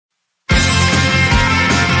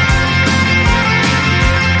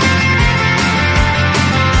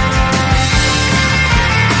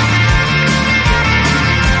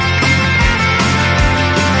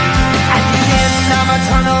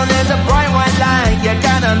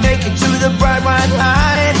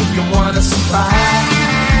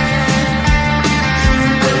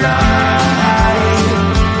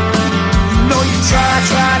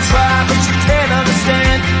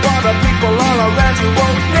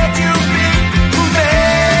let you be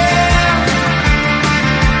man,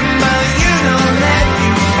 but you don't let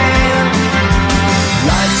you can.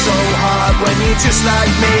 Life's so hard when you're just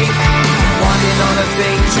like me, wanting all the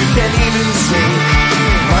things you can't even see.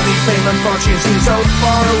 Money, fame and fortune seem so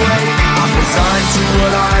far away. I'm resigned to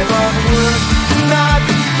what I've unworked, not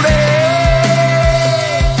play.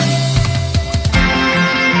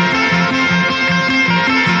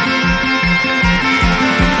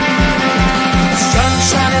 Sun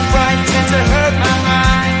shining bright tends to hurt my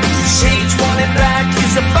mind. Shades worn in black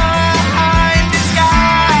is a fine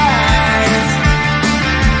disguise.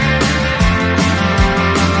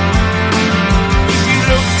 If you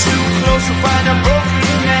look too close you'll find a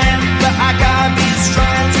broken man, but I gotta be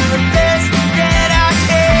strong to the best that I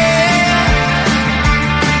can.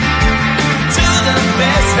 To the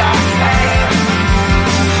best I can.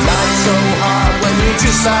 Life's so hard when you're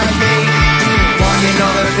just like me, wanting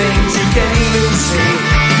all the things you can't even see.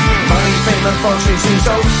 Money, fame and fortune seem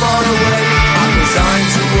so far away. I'm resigned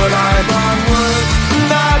to what I've unworked,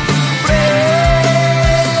 not play.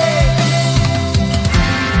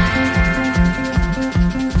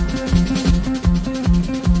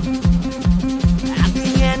 At the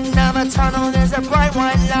end of a tunnel there's a bright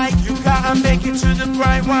white light. You gotta make it to the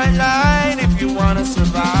bright white light if you wanna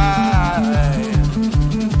survive.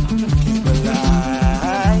 Keep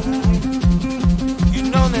alive. You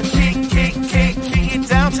know that kick it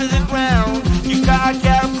down to the ground. You gotta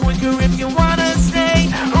get up quicker if you wanna stay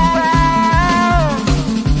around.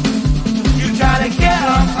 You gotta get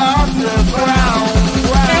up off the ground.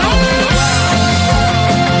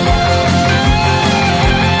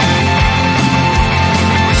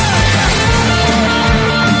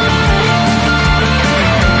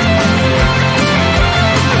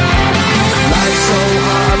 Life's so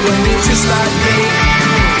hard when you're just like me,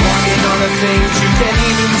 wanting all the things you can't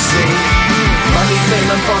even see. Money, fame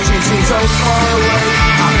and fortune seem so far away.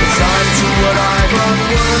 I'm resigned to what I've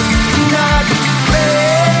unworked, not play.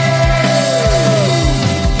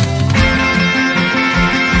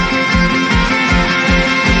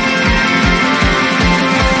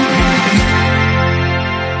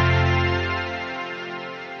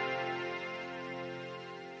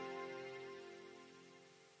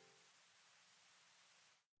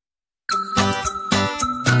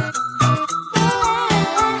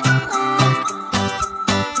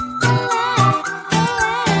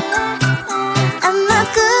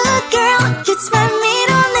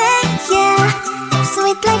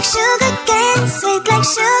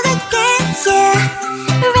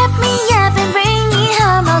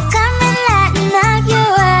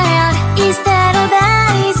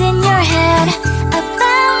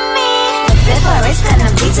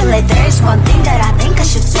 There's one thing that I think I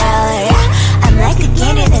should tell her. I'm like the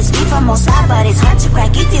candy that's sweet from outside, but it's hard to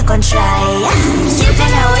crack if you can try. You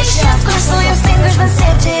can wish, of course, all your fingers when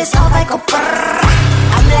safety is off, I go brrrr.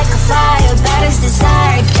 I'm like a fire, baddest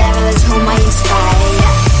desire, devil is whom I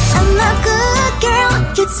inspire. I'm a good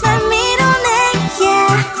girl, it's my middle name,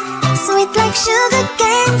 yeah. Sweet like sugar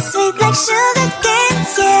cane, sweet like sugar cane,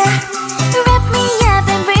 yeah. Wrap me up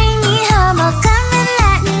and bring me home, I'll come and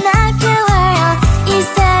lighten up your world. Is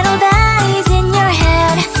that all that is in your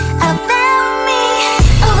head about me?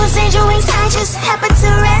 All those angel wings I just happen to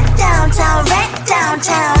rent downtown, rent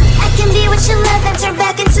downtown. I can be what you love and turn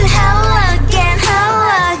back into hell again,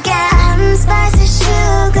 hell again. I'm spicy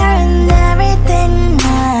sugar and everything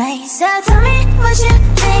nice. So tell me what you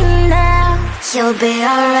think now, you'll be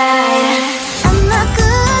alright. I'm a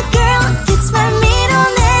good girl, it's my middle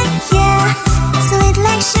name, yeah. Sweet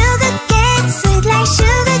like sugar cane, sweet like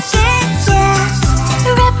sugar cane, yeah.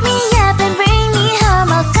 Wrap me up and bring me home,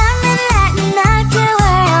 I'll come and lighten up your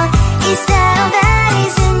world. Is that all that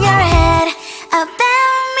is in your head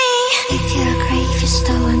about me? If you agree, if you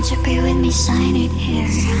still want to be with me, sign it here.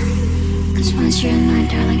 Cause once you're mine,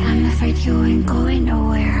 darling, I'm afraid you ain't going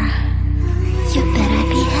nowhere. You better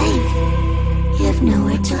behave, you have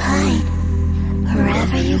nowhere to hide.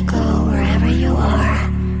 Wherever you go, wherever you are,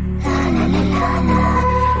 la la la la la,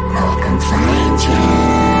 I'll come find you.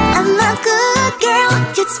 I'm a good girl,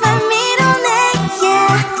 it's my middle name,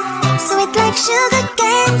 yeah. Sweet like sugar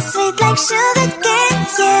cane, sweet like sugar cane,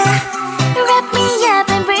 yeah. Wrap me up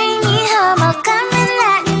and bring me home, I'll come and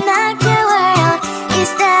lighten up your world.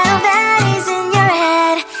 Is that all that is in your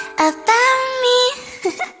head about me?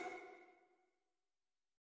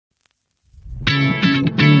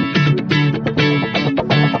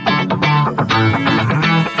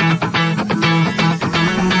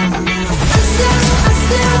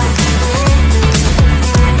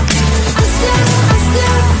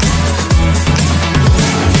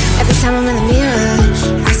 Every time I'm in the mirror,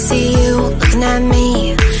 I see you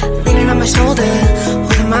my shoulder,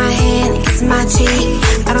 holding my hand and kissing my cheek.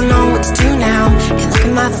 I don't know what to do now. Can't look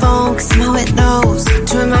at my phone, cause somehow it knows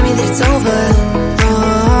to remind me that it's over.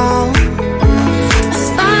 Oh, I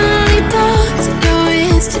finally paused your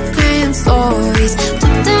Instagram stories,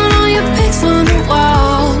 took down all your pics from the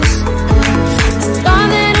walls. I thought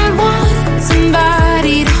that I'd want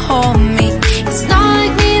somebody to hold me. It's not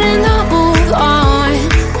like me to not move on.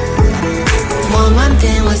 1 month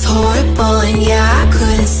in was horrible, and yeah, I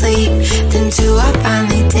couldn't sleep. Then 2, I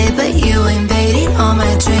finally did, but you invaded all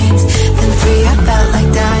my dreams. Then 3, I felt like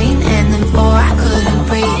dying, and then 4, I couldn't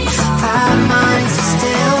breathe. 5 months, you're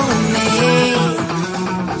still with me.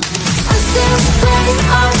 I still play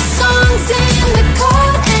our songs in the car,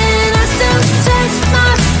 and I still check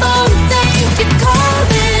my phone, think you're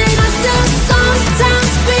calling. I still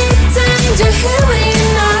sometimes pretend you're here when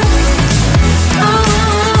you're not.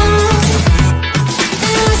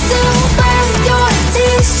 And I still wear your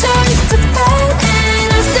t-shirt to bed, and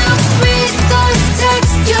I still read the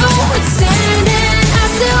text you would send, and I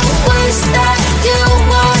still wish that you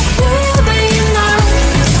were here but you're not.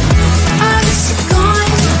 I wish you're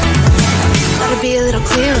gone. Thought it'd be a little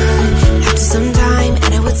clearer after some time,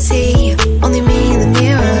 and I would see only me in the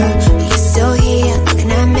mirror, but you're still here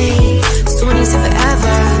looking at me. So when you said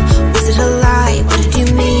forever, was it a lie? What did you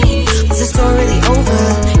mean? Was the story really over?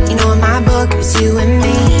 You know, in my book it was you and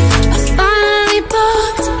me. I finally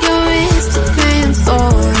blocked your Instagram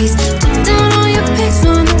stories, took down all your pics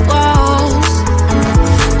from the walls.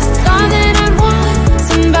 I thought that I'd want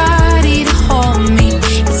somebody to hold me.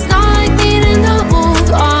 It's not like me to not move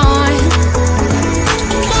on.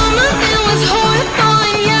 1 month it was horrible,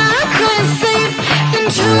 and yeah, I couldn't sleep. Then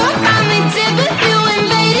 2, I finally did, but you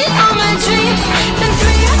invaded all my dreams. Then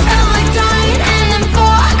 3, I felt like dying, and then 4,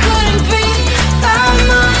 I couldn't breathe. 5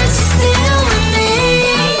 months, you're still with me.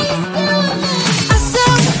 I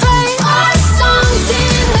still play our songs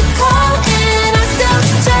in the car, and I still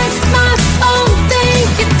check my phone, think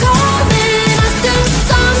you're calling. I still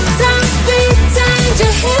sometimes pretend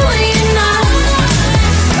you're here when you're not.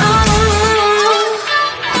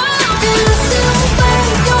 And I still wear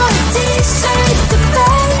your t-shirt to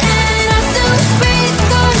bed, and I still read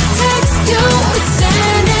the text you would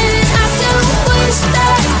send, and I still wish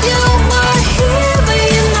that you were here but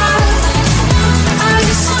you're not. I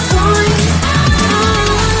guess you're gone.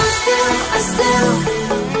 I still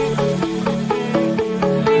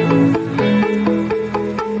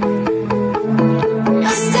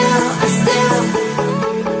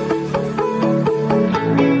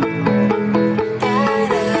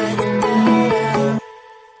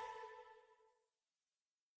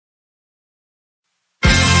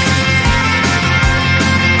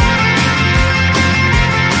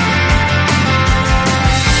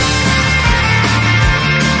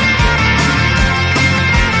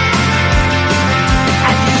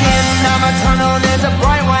At the end of a tunnel, there's a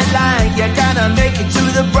bright white line. You gotta make it to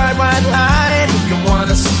the bright white line if you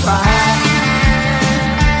wanna survive.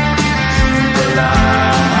 The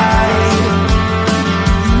line.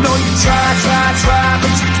 You know you try,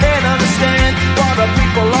 but you can't understand why the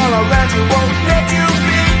people all around you won't let you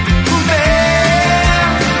be who they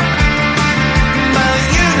are. But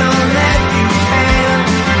you know that you can.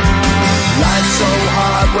 Life's so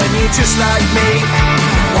hard when you're just like me,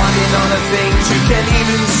 wanting all the things you can't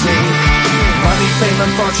even see. Money, fame,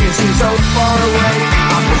 and fortune seem so far away.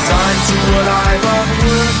 I'm resigned to a life of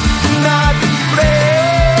work, not play.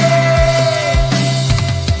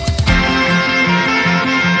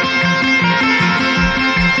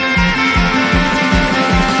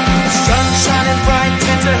 Sun shining bright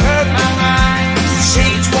tends to hurt my eyes.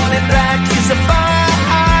 Shades worn in black is a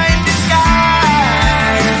fine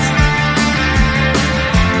disguise.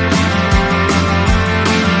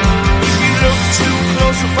 If you look too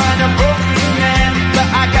close, you'll find a broken man. But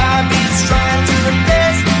I gotta be strong to the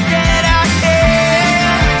best that I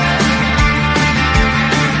can.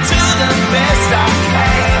 To the best I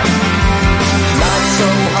can. Life's so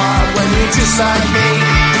hard when you're just like me,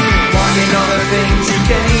 wanting all the things you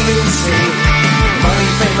can't even see. Money,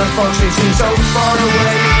 fame, and fortune seem so far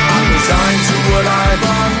away. I'm resigned to a life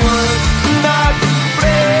on work, not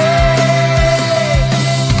play.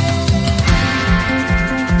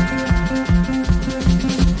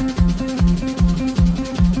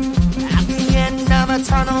 At the end of a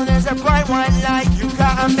tunnel, there's a bright white light. You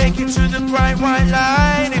gotta make it to the bright white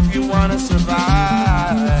line if you wanna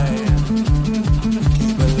survive.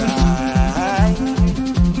 Keep alive.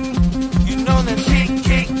 You know that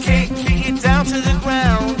kick it down to the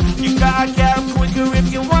ground. You gotta get up quicker if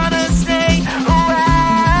you wanna stay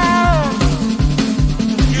around.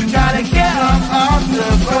 You gotta get up off the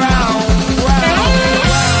ground.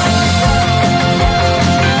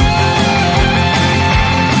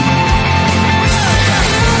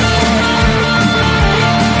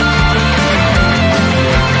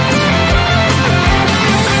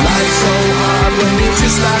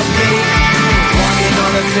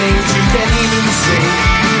 things you can't even see.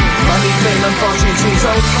 Money, fame, and fortune seem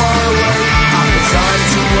so far away. I'm resigned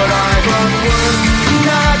to what I've unworked,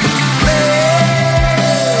 not made.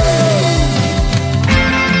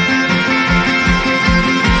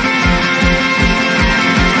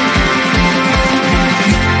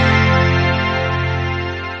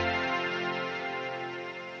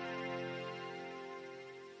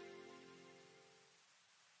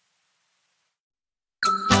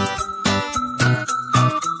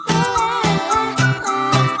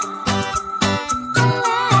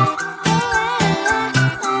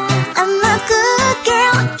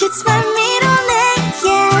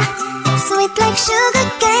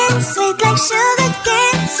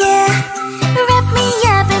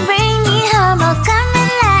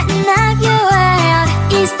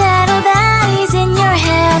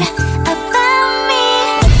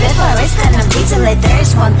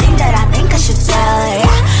 There's one thing that I think I should tell her,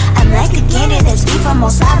 yeah. I'm like a candy that's deep from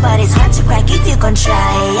outside, but it's hard to crack if you can try,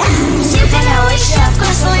 yeah. You can wish you have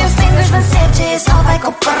crossed all your fingers, but safety is all like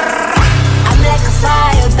a brrr. I'm like a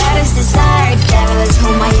fire, that is desire, devil is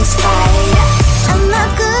whom I inspire, yeah. I'm a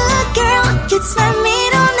good girl, it's my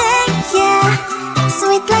middle name, yeah.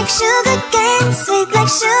 Sweet like sugar cane,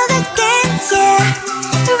 yeah.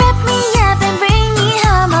 Wrap me up and bring me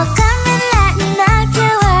home, I'll come and let me knock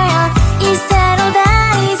your world. Is that all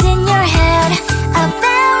that is in your head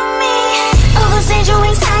about me? Oh, those angel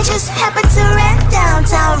wings I just happen to rent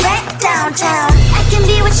downtown. I can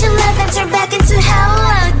be what you love and turn back into hell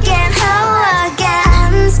again.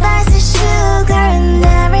 I'm spicy sugar and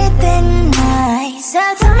everything nice. So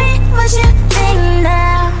tell me what you think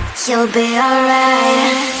now. You'll be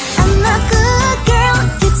alright. I'm a good girl,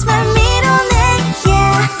 it's my middle name,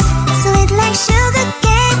 yeah. Sweet like sugar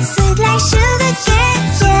cane,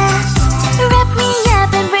 yeah. Wrap me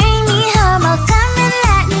up and bring me home, I'll come and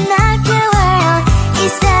let me knock your world.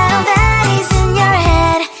 Is that all that is in your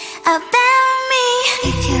head about me?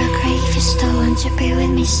 If you're a creep, still want to be with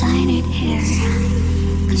me, sign it here.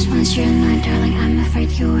 Cause once you're in my darling, I'm afraid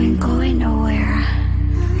you ain't going nowhere.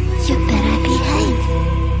 You better behave,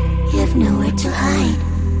 you have nowhere to hide.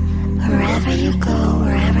 Wherever you go,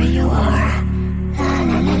 wherever you are, la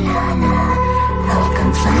la la la la, I'll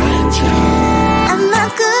come find you. I'm a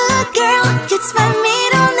good girl, it's my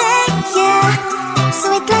middle name, yeah.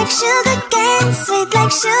 Sweet like sugar cane,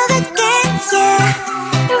 yeah.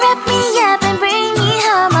 Wrap me up and bring me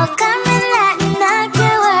home, I'll come and let me knock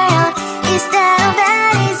your world. Is that all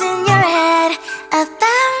that is in your head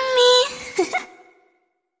about me?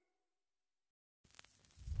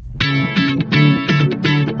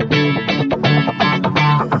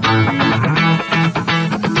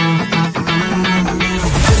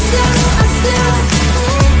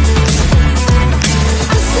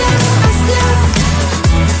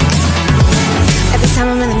 Every time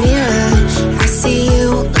I'm in the mirror, I see you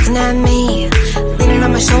looking at me, leaning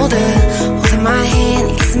on my shoulder, holding my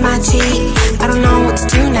hand, kissing my cheek. I don't know what to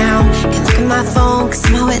do now. Can't look at my phone, cause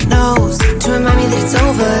somehow it knows to remind me that it's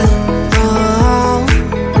over. Oh,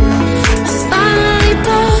 I finally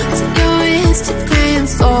blocked your Instagram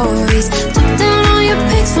stories, took down all your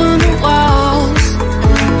pics from the walls.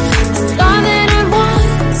 I thought that I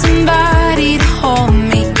want somebody to hold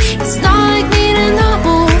me. It's not like me to not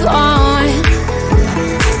move on.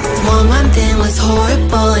 1 month in was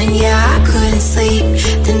horrible and yeah, I couldn't sleep.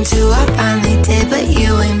 Then 2 I finally did, but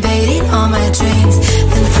you invaded all my dreams.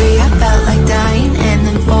 Then 3 I felt like dying, and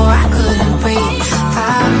then 4 I couldn't breathe.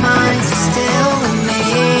 5 months you're still with me.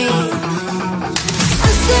 I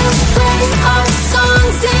still play our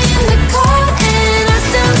songs in the car, and I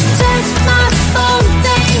still check my phone,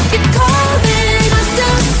 think you're calling. I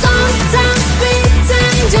still sometimes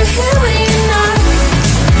pretend you're here when you're not.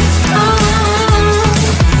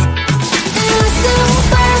 And I still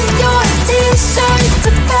wear your t-shirt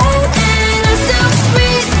to bed, and I still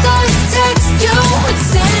read the text you would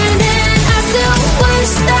send, and I still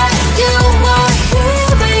wish that you were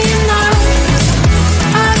here but you're not.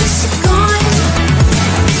 I wish you're gone.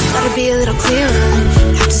 Thought it'd be a little clearer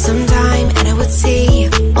after some time, and I would see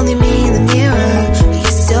only me in the mirror, but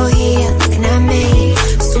you're still here looking at me.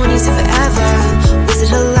 So when you said forever, was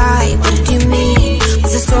it a lie? What did you mean?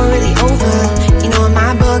 Was the story really over? You know in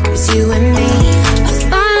my book it was you and me.